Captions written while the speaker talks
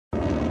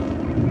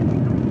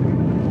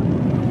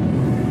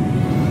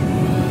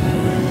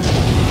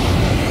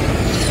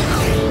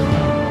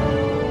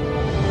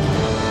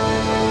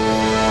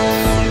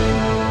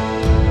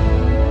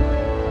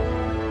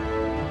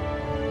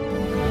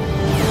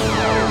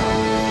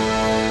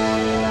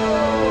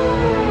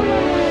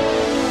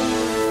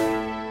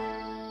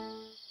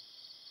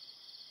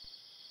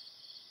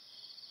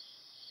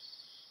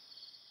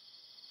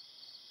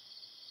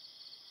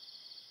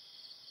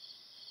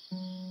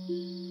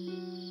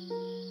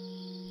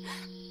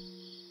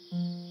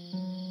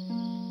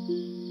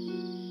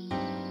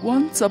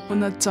Once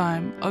upon a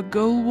time, a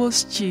girl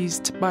was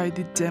chased by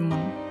the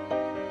demon.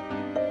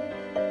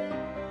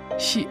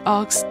 She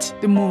asked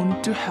the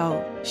moon to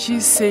help.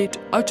 She said,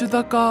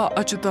 "Achutaka,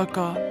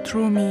 Achutaka,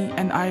 throw me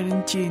an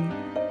iron chain."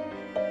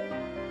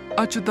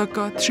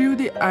 Achutaka threw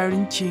the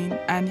iron chain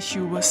and she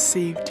was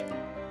saved.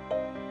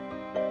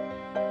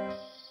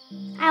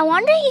 I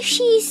wonder if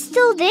she is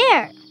still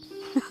there.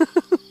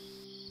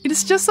 It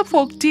is just a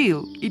folk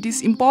tale. It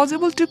is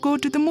impossible to go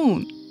to the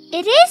moon.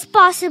 It is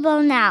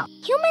possible now.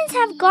 Humans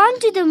have gone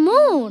to the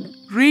moon.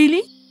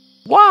 Really?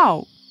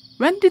 Wow!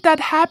 When did that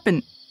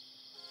happen?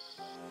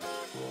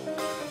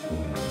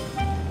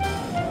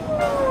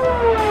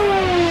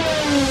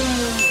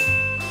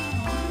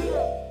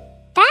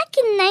 Back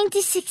in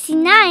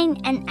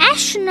 1969, an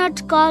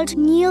astronaut called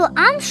Neil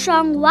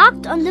Armstrong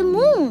walked on the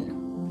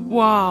moon.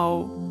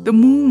 Wow! The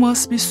moon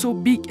must be so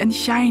big and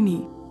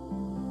shiny.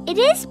 It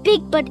is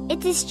big, but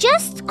it is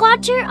just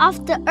quarter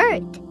of the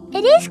Earth.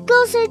 It is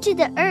closer to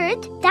the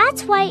Earth,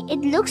 that's why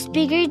it looks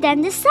bigger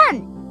than the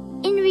Sun.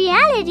 In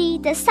reality,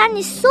 the Sun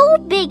is so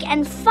big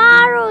and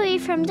far away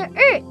from the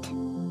Earth.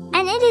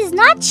 And it is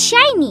not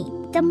shiny.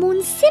 The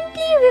moon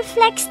simply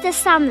reflects the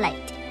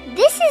sunlight.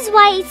 This is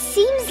why it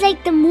seems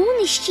like the moon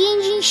is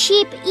changing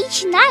shape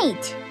each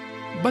night.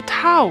 But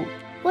how?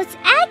 What's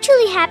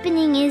actually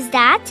happening is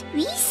that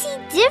we see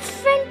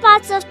different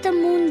parts of the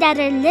moon that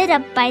are lit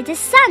up by the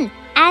sun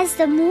as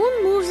the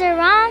moon moves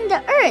around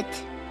the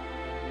Earth.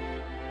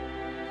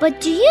 But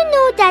do you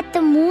know that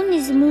the moon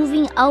is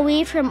moving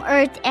away from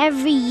Earth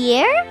every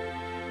year?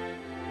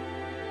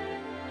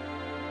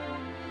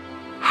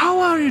 How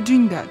are you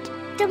doing that?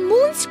 The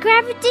moon's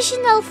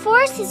gravitational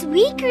force is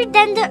weaker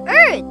than the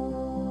Earth.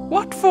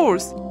 What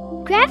force?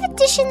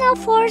 Gravitational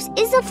force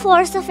is a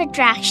force of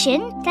attraction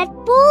that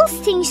pulls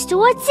things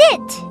towards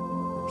it.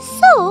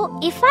 So,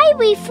 if I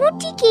weigh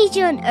 40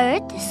 kg on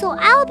Earth, so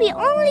I'll be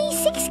only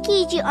 6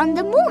 kg on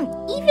the moon,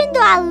 even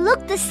though I'll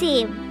look the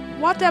same.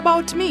 What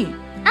about me?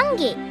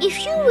 Ange,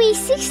 if you weigh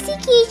 60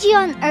 kg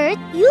on Earth,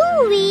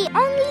 you'll weigh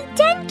only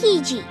 10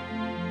 kg.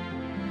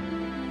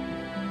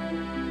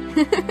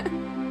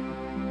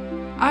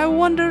 I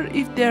wonder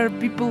if there are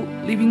people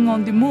living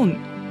on the moon.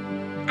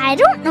 I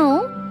don't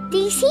know.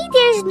 They say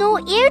there's no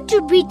air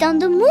to breathe on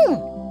the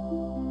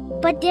moon.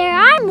 But there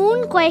are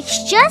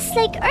moonquakes just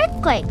like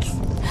earthquakes.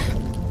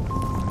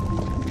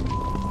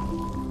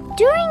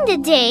 During the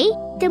day,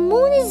 the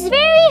moon is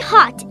very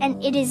hot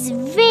and it is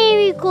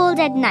very cold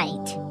at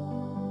night.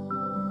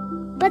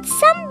 But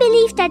some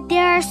believe that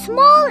there are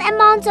small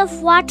amounts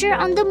of water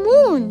on the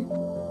moon.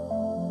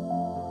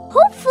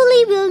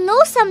 Hopefully we'll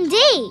know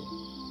someday.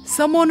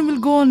 Someone will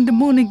go on the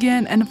moon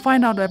again and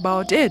find out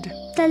about it.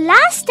 The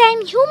last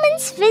time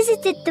humans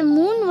visited the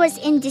moon was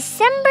in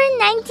December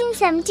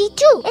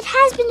 1972. It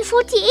has been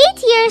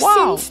 48 years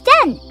since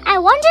then. I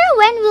wonder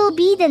when will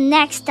be the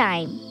next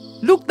time.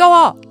 Look,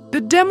 Dawa! The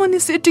demon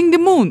is eating the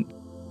moon.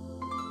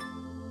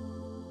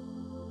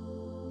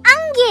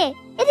 Ange!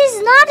 It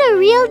is not a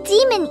real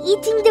demon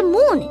eating the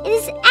moon. It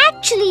is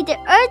actually the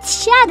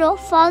Earth's shadow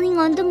falling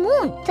on the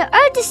moon. The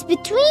Earth is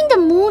between the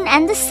moon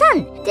and the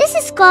sun. This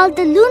is called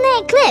the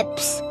lunar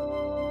eclipse.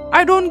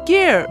 I don't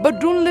care,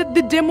 but don't let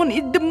the demon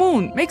eat the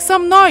moon. Make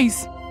some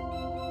noise.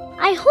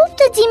 I hope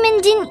the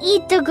demon didn't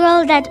eat the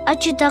girl that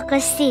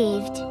Achutaka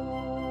saved.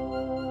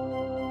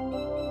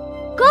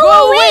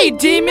 Go away,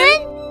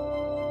 demon!